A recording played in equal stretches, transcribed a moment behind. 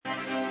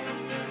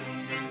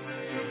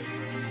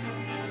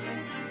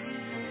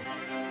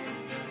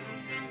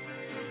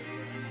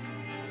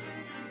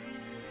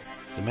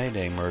The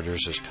Mayday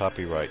Murders is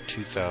copyright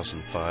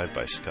 2005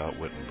 by Scott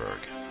Wittenberg.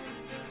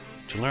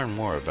 To learn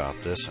more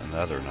about this and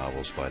other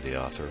novels by the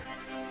author,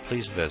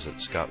 please visit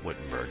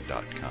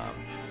scottwittenberg.com.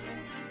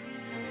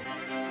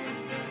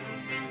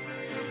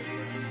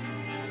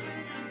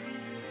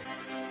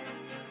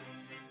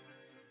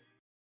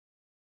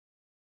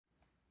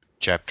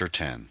 Chapter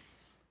 10.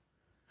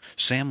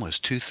 Sam was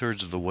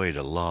two-thirds of the way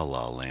to La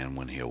La Land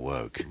when he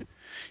awoke.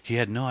 He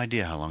had no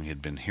idea how long he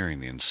had been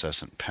hearing the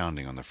incessant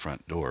pounding on the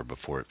front door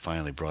before it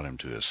finally brought him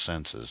to his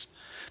senses,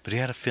 but he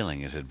had a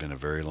feeling it had been a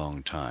very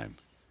long time.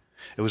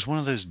 It was one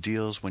of those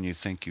deals when you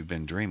think you've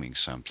been dreaming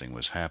something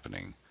was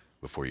happening,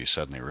 before you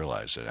suddenly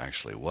realize it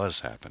actually was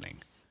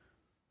happening.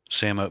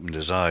 Sam opened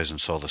his eyes and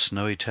saw the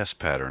snowy test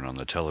pattern on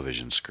the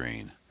television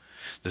screen.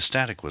 The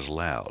static was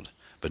loud,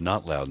 but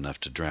not loud enough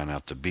to drown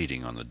out the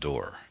beating on the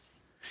door.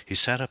 He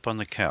sat up on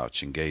the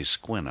couch and gazed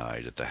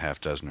squint-eyed at the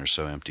half-dozen or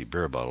so empty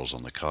beer bottles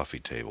on the coffee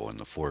table in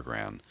the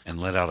foreground, and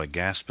let out a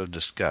gasp of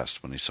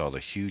disgust when he saw the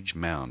huge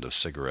mound of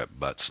cigarette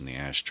butts in the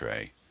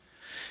ashtray.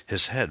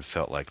 His head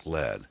felt like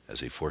lead as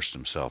he forced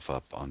himself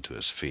up onto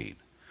his feet,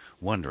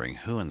 wondering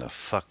who in the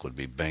fuck would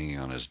be banging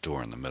on his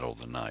door in the middle of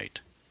the night.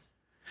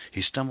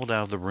 He stumbled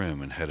out of the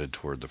room and headed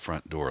toward the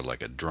front door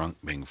like a drunk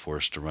being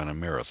forced to run a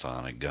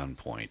marathon at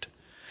gunpoint.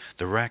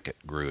 The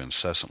racket grew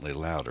incessantly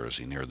louder as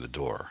he neared the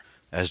door,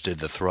 as did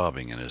the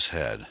throbbing in his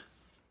head.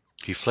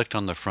 He flicked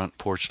on the front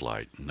porch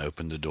light and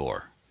opened the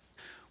door.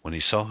 When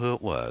he saw who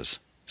it was,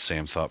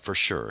 Sam thought for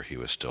sure he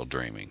was still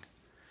dreaming.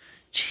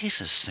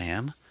 "Jesus,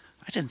 Sam,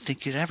 I didn't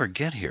think you'd ever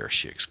get here,"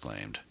 she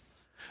exclaimed.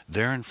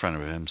 There in front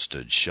of him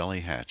stood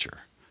Shelley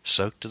Hatcher,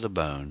 soaked to the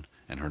bone,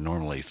 and her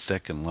normally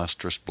thick and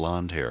lustrous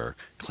blonde hair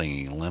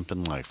clinging limp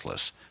and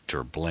lifeless to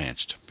her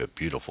blanched but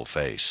beautiful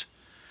face.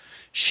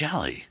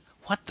 "Shelley,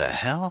 what the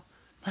hell?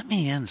 Let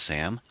me in,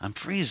 Sam. I'm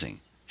freezing,"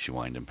 she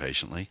whined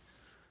impatiently.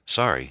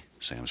 "Sorry,"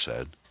 Sam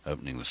said,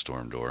 opening the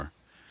storm door.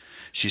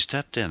 She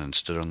stepped in and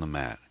stood on the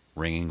mat,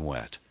 wringing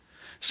wet.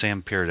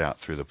 Sam peered out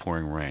through the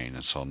pouring rain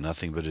and saw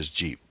nothing but his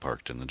Jeep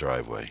parked in the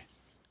driveway.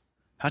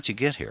 "How'd you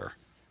get here?"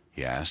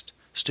 he asked,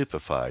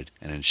 stupefied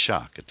and in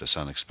shock at this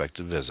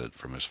unexpected visit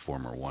from his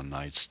former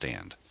one-night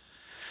stand.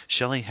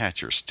 Shelley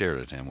Hatcher stared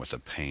at him with a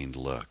pained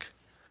look.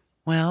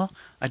 "Well,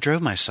 I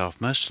drove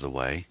myself most of the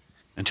way.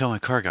 Until my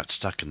car got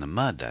stuck in the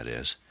mud, that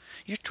is.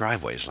 Your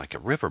driveway is like a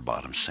river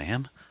bottom,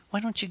 Sam. Why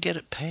don't you get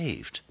it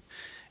paved?"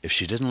 If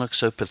she didn't look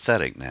so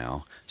pathetic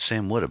now,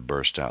 Sam would have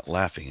burst out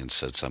laughing and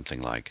said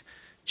something like,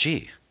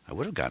 "Gee, I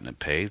would have gotten it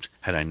paved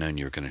had I known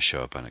you were going to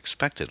show up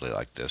unexpectedly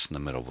like this in the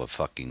middle of a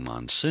fucking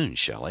monsoon,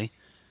 Shelley."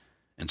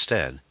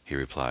 Instead, he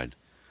replied,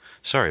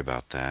 "Sorry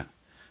about that.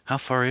 How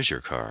far is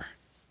your car?"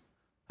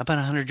 "About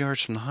 100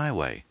 yards from the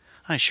highway.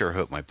 I sure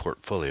hope my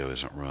portfolio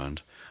isn't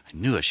ruined. I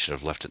knew I should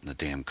have left it in the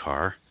damn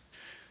car."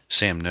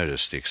 Sam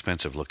noticed the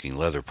expensive-looking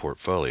leather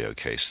portfolio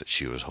case that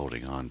she was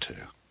holding on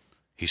to.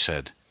 He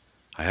said,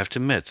 "I have to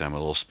admit that I'm a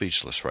little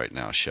speechless right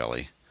now,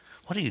 Shelley.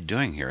 What are you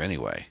doing here,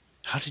 anyway?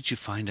 How did you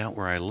find out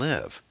where I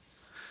live?"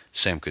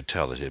 Sam could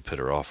tell that he had put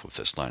her off with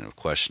this line of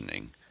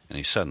questioning, and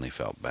he suddenly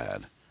felt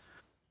bad.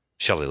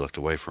 Shelley looked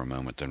away for a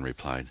moment, then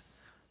replied,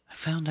 "I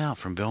found out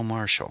from Bill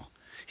Marshall.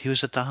 He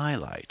was at the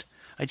Highlight.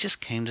 I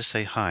just came to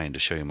say hi and to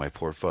show you my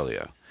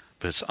portfolio,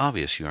 but it's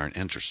obvious you aren't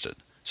interested,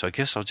 so I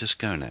guess I'll just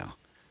go now."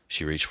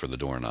 She reached for the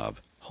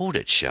doorknob. "Hold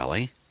it,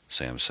 Shelley,"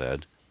 Sam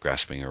said,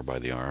 grasping her by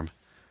the arm.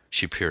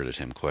 She peered at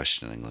him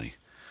questioningly.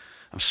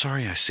 "I'm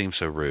sorry I seem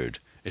so rude.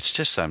 It's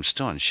just that I'm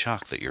still in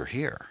shock that you're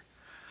here.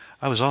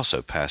 I was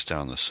also passed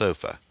out on the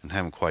sofa and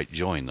haven't quite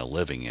joined the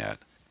living yet.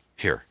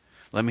 Here,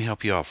 let me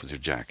help you off with your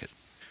jacket."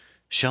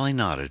 Shelley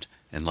nodded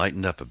and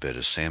lightened up a bit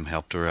as Sam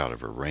helped her out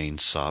of her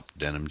rain-sopped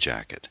denim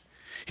jacket.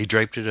 He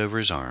draped it over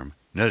his arm,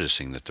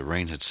 noticing that the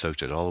rain had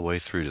soaked it all the way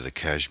through to the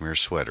cashmere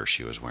sweater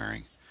she was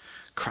wearing.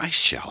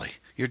 "Christ, Shelley,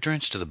 you're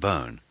drenched to the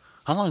bone.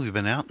 How long have you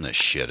been out in this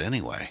shit,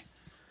 anyway?"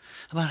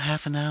 "About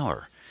half an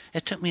hour.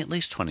 It took me at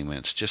least 20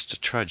 minutes just to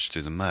trudge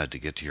through the mud to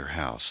get to your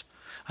house.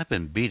 I've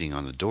been beating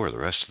on the door the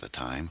rest of the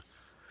time."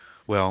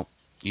 "Well,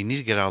 you need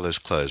to get out of those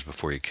clothes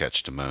before you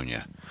catch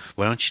pneumonia.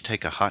 Why don't you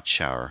take a hot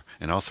shower,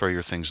 and I'll throw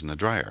your things in the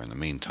dryer in the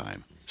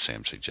meantime,"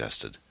 Sam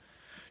suggested.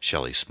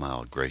 Shelley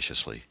smiled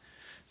graciously.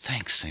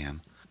 "Thanks,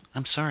 Sam.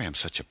 I'm sorry I'm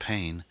such a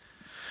pain."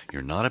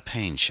 "You're not a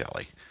pain,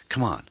 Shelley.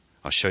 Come on.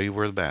 I'll show you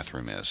where the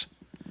bathroom is."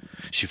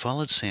 She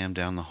followed Sam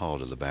down the hall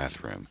to the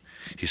bathroom.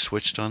 He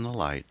switched on the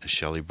light as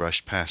Shelley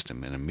brushed past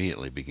him and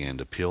immediately began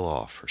to peel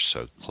off her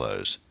soaked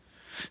clothes.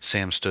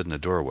 Sam stood in the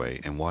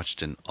doorway and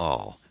watched in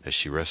awe as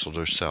she wrestled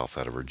herself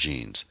out of her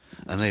jeans,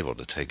 unable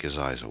to take his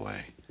eyes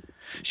away.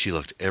 She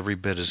looked every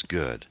bit as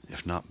good,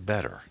 if not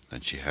better,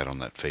 than she had on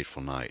that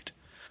fateful night.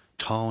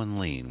 Tall and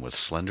lean, with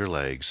slender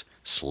legs,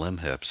 slim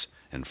hips,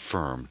 and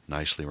firm,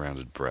 nicely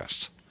rounded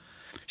breasts.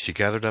 She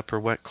gathered up her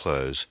wet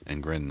clothes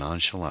and grinned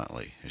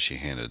nonchalantly as she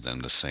handed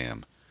them to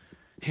Sam.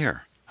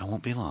 "Here, I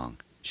won't be long,"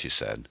 she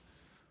said.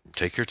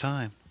 "Take your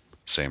time,"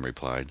 Sam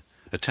replied,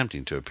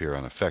 attempting to appear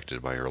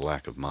unaffected by her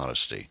lack of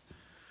modesty.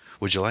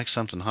 "Would you like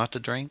something hot to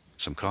drink?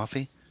 Some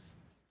coffee?"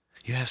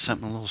 "You have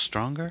something a little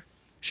stronger?"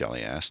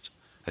 Shelley asked.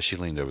 as she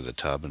leaned over the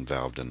tub and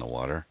valved in the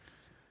water.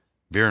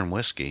 "Beer and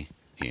whiskey,"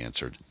 he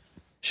answered.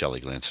 Shelley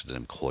glanced at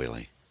him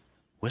coyly.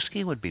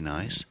 "Whiskey would be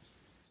nice."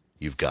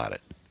 "You've got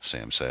it,"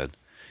 Sam said,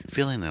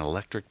 feeling an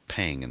electric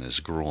pang in his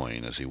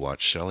groin as he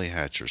watched Shelley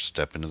Hatcher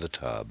step into the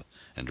tub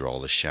and draw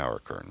the shower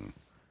curtain.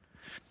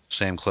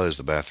 Sam closed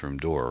the bathroom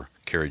door,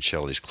 carried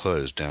Shelley's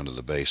clothes down to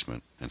the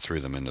basement, and threw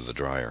them into the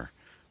dryer.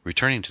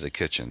 Returning to the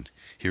kitchen,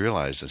 he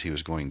realized that he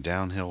was going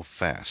downhill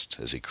fast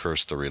as he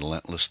cursed the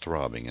relentless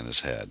throbbing in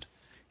his head.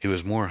 He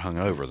was more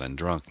hungover than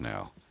drunk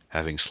now,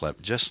 having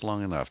slept just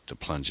long enough to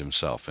plunge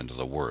himself into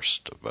the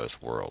worst of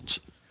both worlds.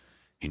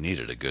 He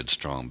needed a good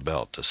strong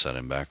belt to set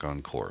him back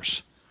on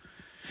course.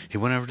 He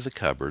went over to the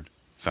cupboard,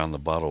 found the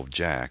bottle of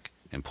Jack,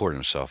 and poured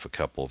himself a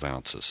couple of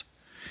ounces.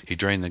 He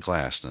drained the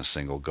glass in a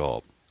single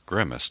gulp,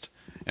 grimaced,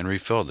 and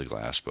refilled the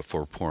glass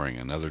before pouring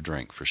another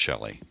drink for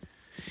Shelley.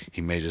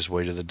 He made his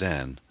way to the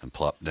den and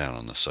plopped down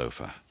on the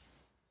sofa.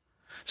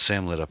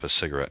 Sam lit up a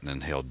cigarette and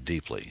inhaled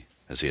deeply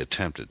as he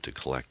attempted to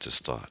collect his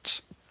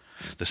thoughts.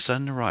 The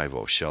sudden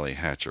arrival of Shelley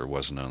Hatcher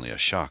wasn't only a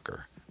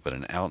shocker, but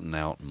an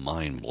out-and-out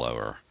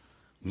mind-blower.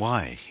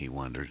 Why, he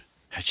wondered,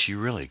 had she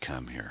really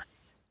come here?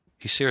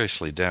 He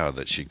seriously doubted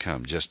that she'd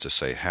come just to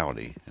say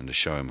howdy and to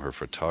show him her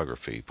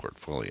photography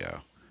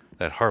portfolio.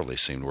 That hardly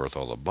seemed worth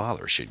all the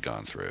bother she'd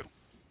gone through.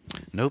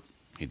 Nope,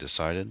 he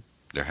decided.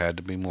 There had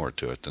to be more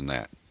to it than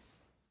that.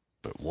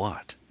 But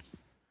what?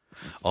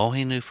 All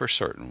he knew for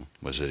certain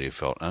was that he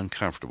felt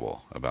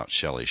uncomfortable about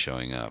Shelley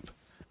showing up.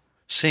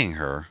 Seeing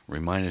her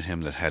reminded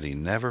him that had he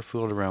never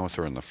fooled around with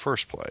her in the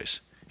first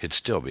place, he'd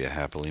still be a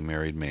happily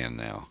married man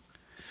now.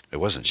 It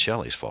wasn't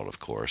Shelley's fault, of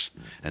course,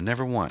 and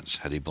never once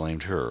had he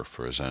blamed her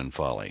for his own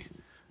folly.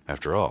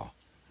 After all,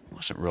 it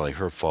wasn't really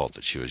her fault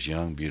that she was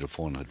young,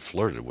 beautiful, and had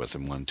flirted with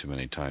him one too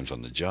many times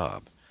on the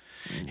job.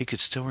 He could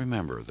still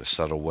remember the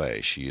subtle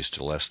way she used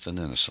to less than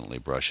innocently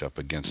brush up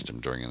against him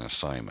during an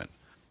assignment,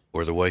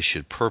 or the way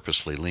she'd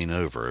purposely lean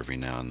over every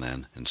now and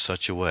then in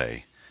such a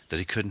way that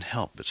he couldn't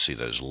help but see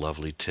those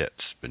lovely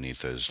tits beneath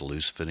those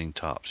loose-fitting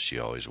tops she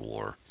always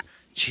wore.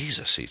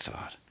 Jesus, he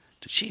thought,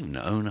 did she even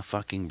own a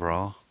fucking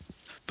bra?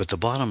 But the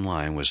bottom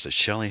line was that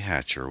Shelley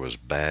Hatcher was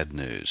bad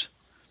news.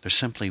 There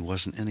simply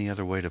wasn't any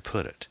other way to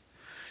put it.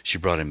 She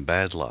brought him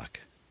bad luck.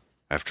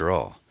 After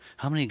all,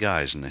 how many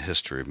guys in the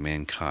history of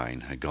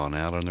mankind had gone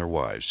out on their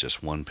wives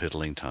just one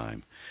piddling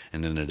time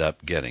and ended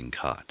up getting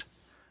caught?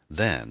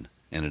 Then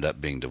ended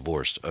up being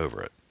divorced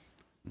over it.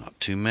 Not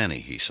too many,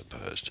 he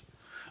supposed.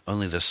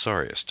 Only the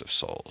sorriest of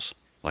souls,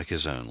 like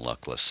his own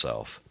luckless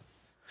self.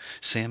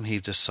 Sam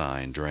heaved a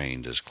sigh and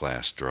drained his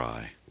glass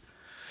dry.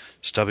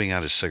 Stubbing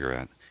out his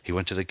cigarette, he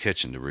went to the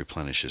kitchen to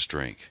replenish his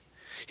drink.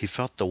 He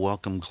felt the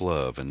welcome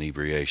glow of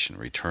inebriation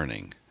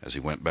returning as he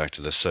went back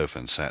to the sofa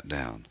and sat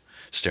down,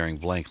 staring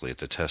blankly at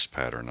the test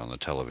pattern on the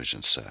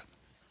television set.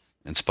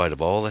 In spite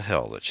of all the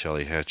hell that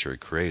Shelley Hatcher had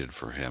created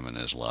for him in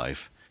his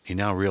life, he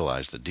now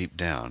realized that deep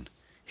down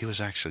he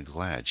was actually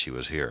glad she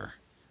was here.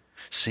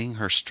 Seeing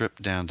her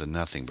stripped down to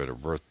nothing but her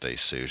birthday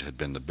suit had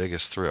been the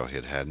biggest thrill he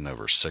had had in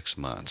over 6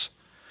 months.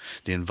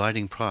 The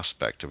inviting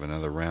prospect of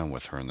another round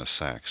with her in the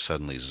sack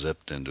suddenly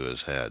zipped into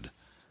his head.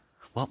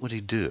 What would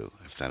he do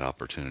if that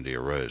opportunity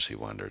arose, he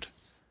wondered.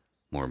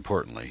 More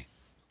importantly,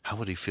 how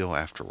would he feel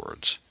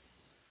afterwards?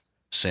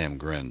 Sam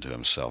grinned to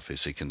himself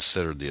as he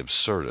considered the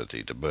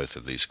absurdity to both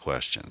of these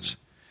questions.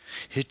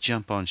 He'd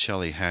jump on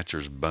Shelley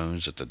Hatcher's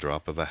bones at the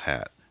drop of a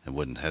hat and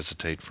wouldn't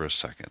hesitate for a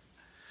second.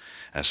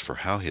 As for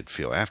how he'd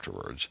feel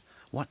afterwards,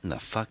 what in the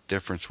fuck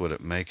difference would it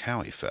make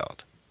how he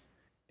felt?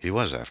 He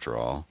was, after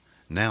all,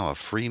 now a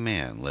free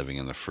man living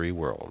in the free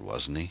world,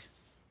 wasn't he?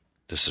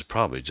 This is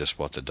probably just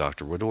what the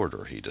doctor would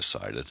order, he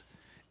decided,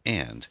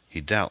 and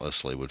he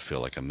doubtlessly would feel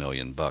like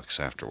 $1,000,000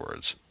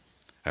 afterwards.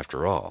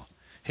 After all,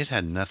 he'd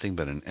had nothing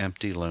but an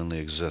empty, lonely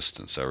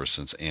existence ever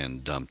since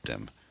Anne dumped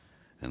him,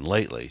 and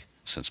lately,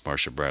 since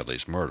Marcia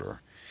Bradley's murder,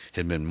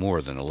 he'd been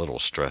more than a little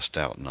stressed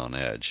out and on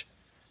edge.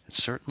 It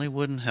certainly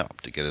wouldn't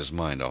help to get his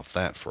mind off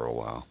that for a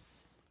while.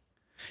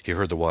 He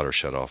heard the water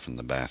shut off in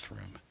the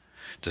bathroom.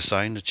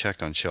 Deciding to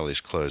check on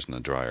Shelley's clothes in the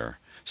dryer,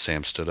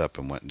 Sam stood up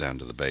and went down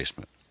to the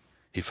basement.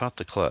 He felt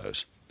the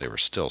clothes. They were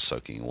still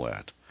soaking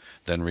wet.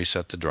 Then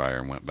reset the dryer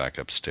and went back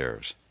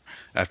upstairs.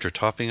 After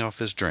topping off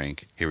his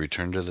drink, he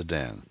returned to the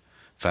den,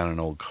 found an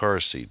old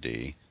Cars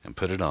CD, and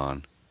put it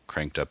on,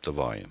 cranked up the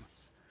volume.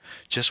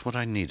 Just what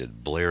I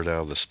needed blared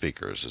out of the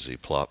speakers as he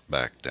plopped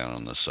back down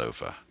on the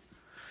sofa.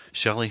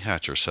 Shelley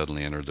Hatcher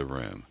suddenly entered the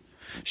room.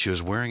 She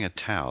was wearing a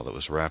towel that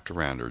was wrapped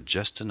around her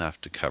just enough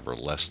to cover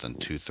less than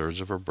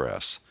 2/3 of her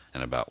breasts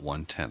and about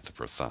 1/10 of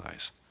her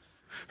thighs.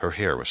 Her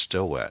hair was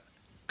still wet,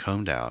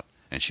 combed out,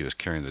 and she was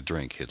carrying the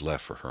drink he had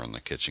left for her on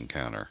the kitchen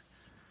counter.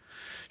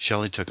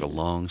 Shelley took a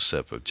long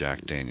sip of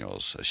Jack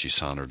Daniels as she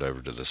sauntered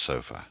over to the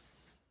sofa.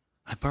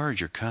 "I borrowed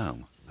your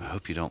comb. I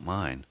hope you don't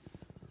mind."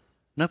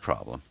 "No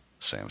problem,"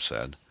 Sam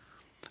said.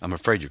 "I'm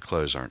afraid your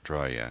clothes aren't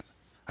dry yet.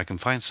 I can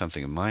find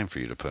something of mine for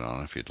you to put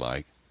on if you'd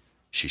like."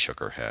 She shook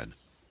her head.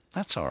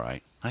 "That's all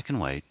right. I can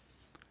wait."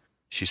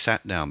 She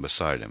sat down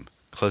beside him,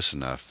 close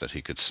enough that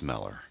he could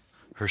smell her.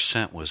 Her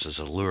scent was as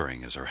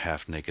alluring as her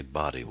half-naked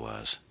body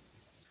was.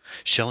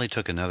 Shelley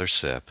took another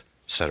sip,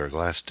 set her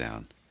glass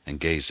down, and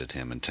gazed at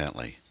him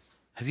intently.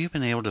 "Have you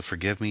been able to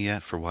forgive me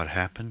yet for what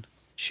happened?"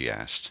 she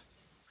asked.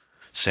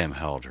 Sam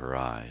held her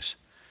eyes.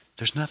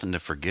 "There's nothing to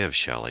forgive,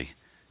 Shelley.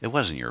 It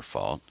wasn't your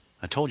fault.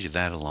 I told you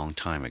that a long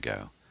time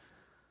ago."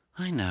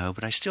 "I know,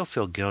 but I still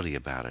feel guilty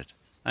about it.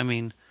 I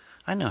mean,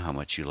 I know how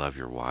much you love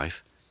your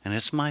wife, and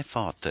it's my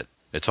fault that—"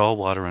 "It's all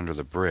water under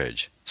the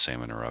bridge,"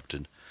 Sam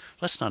interrupted.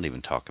 "Let's not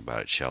even talk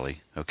about it,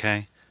 Shelley,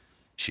 okay?"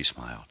 She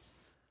smiled.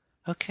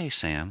 "Okay,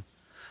 Sam.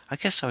 I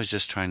guess I was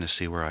just trying to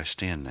see where I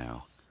stand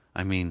now.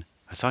 I mean,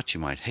 I thought you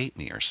might hate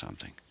me or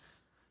something."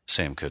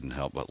 Sam couldn't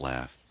help but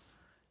laugh.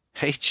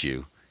 "Hate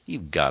you?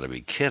 You've got to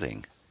be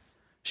kidding."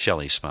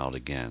 Shelley smiled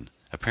again,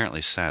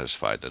 apparently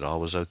satisfied that all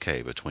was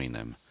okay between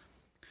them.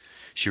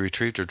 She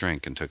retrieved her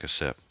drink and took a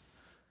sip.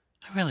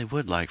 "I really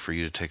would like for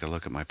you to take a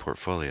look at my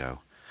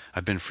portfolio.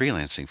 I've been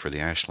freelancing for the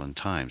Ashland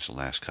Times the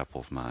last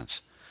couple of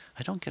months.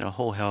 I don't get a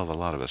whole hell of a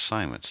lot of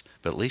assignments,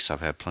 but at least I've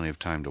had plenty of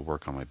time to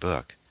work on my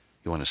book.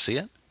 You want to see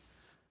it?"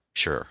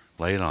 "Sure,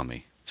 lay it on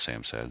me,"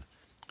 Sam said.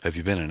 "Have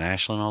you been in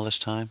Ashland all this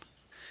time?"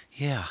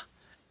 "Yeah.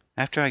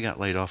 After I got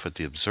laid off at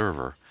the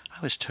Observer, I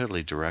was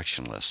totally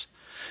directionless.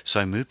 So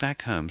I moved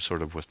back home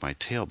sort of with my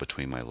tail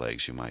between my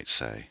legs, you might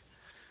say.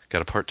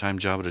 Got a part-time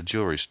job at a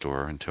jewelry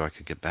store until I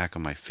could get back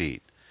on my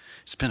feet.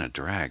 It's been a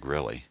drag,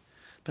 really.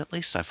 But at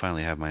least I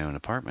finally have my own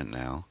apartment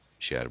now,"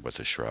 she added with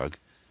a shrug.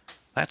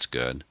 "That's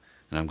good,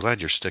 and I'm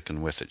glad you're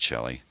sticking with it,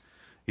 Shelley.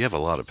 You have a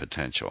lot of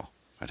potential.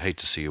 I'd hate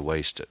to see you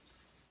waste it."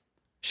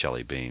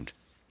 Shelley beamed.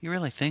 "You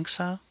really think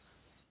so?"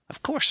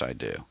 "Of course I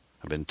do.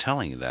 I've been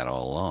telling you that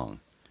all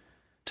along."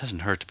 "Doesn't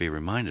hurt to be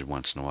reminded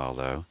once in a while,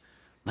 though.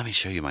 Let me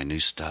show you my new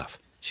stuff,"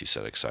 she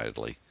said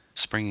excitedly,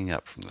 springing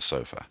up from the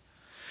sofa.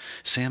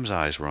 Sam's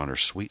eyes were on her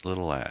sweet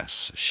little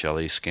ass as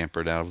Shelley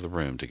scampered out of the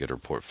room to get her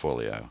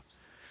portfolio.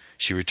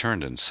 She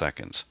returned in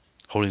seconds,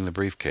 holding the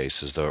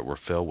briefcase as though it were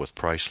filled with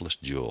priceless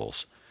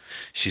jewels.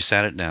 She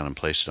sat it down and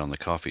placed it on the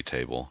coffee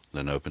table,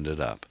 then opened it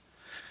up.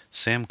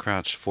 Sam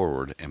crouched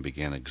forward and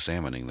began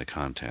examining the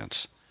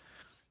contents.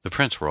 The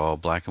prints were all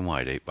black and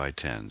white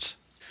 8x10s.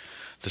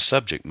 The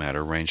subject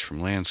matter ranged from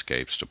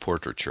landscapes to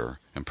portraiture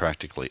and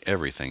practically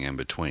everything in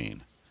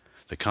between.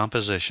 The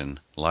composition,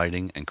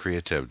 lighting, and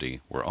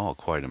creativity were all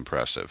quite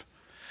impressive.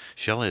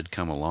 Shelley had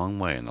come a long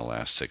way in the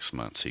last 6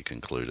 months, he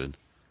concluded.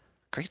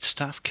 "Great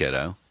stuff,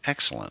 kiddo.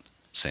 Excellent,"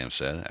 Sam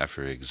said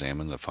after he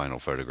examined the final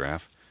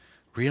photograph.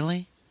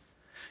 "Really?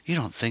 You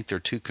don't think they're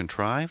too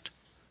contrived?"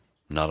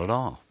 "Not at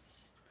all."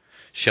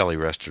 Shelley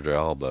rested her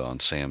elbow on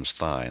Sam's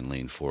thigh and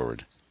leaned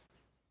forward.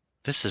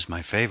 "This is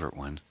my favorite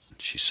one,"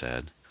 she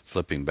said,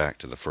 flipping back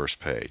to the first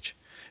page.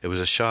 It was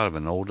a shot of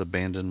an old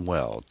abandoned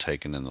well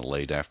taken in the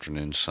late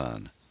afternoon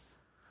sun.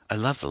 "I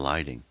love the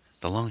lighting,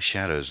 the long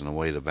shadows and the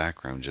way the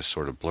background just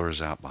sort of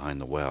blurs out behind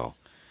the well.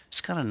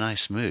 It's got a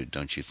nice mood,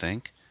 don't you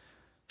think?"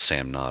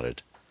 Sam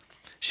nodded.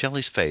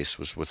 Shelley's face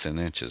was within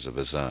inches of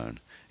his own,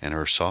 and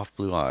her soft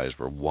blue eyes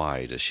were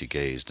wide as she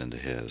gazed into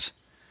his.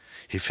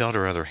 He felt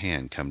her other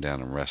hand come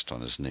down and rest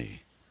on his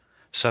knee.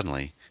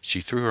 Suddenly, she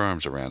threw her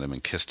arms around him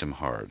and kissed him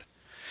hard.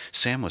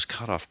 Sam was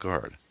caught off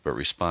guard, but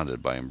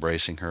responded by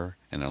embracing her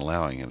and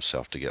allowing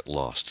himself to get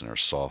lost in her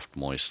soft,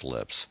 moist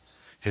lips.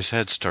 His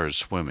head started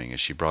swimming as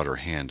she brought her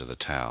hand to the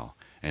towel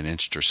and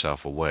inched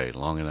herself away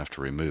long enough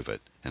to remove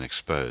it and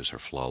expose her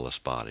flawless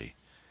body.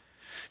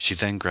 She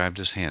then grabbed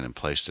his hand and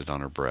placed it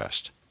on her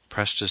breast,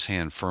 pressed his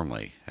hand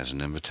firmly as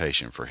an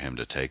invitation for him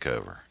to take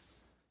over.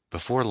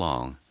 Before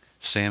long,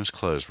 Sam's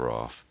clothes were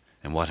off,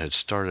 and what had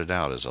started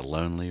out as a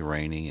lonely,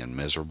 rainy, and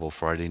miserable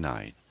Friday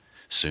night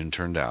soon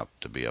turned out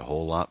to be a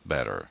whole lot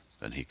better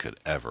than he could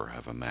ever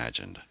have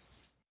imagined.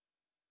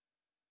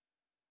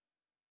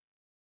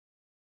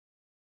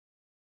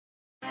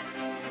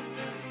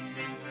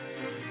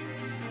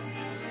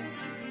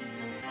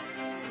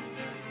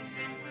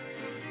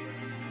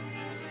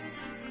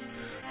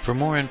 For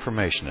more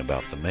information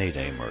about the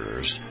Mayday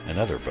murders and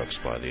other books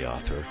by the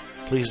author,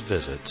 please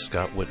visit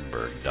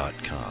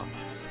scottwittenberg.com.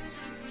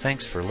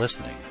 Thanks for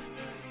listening.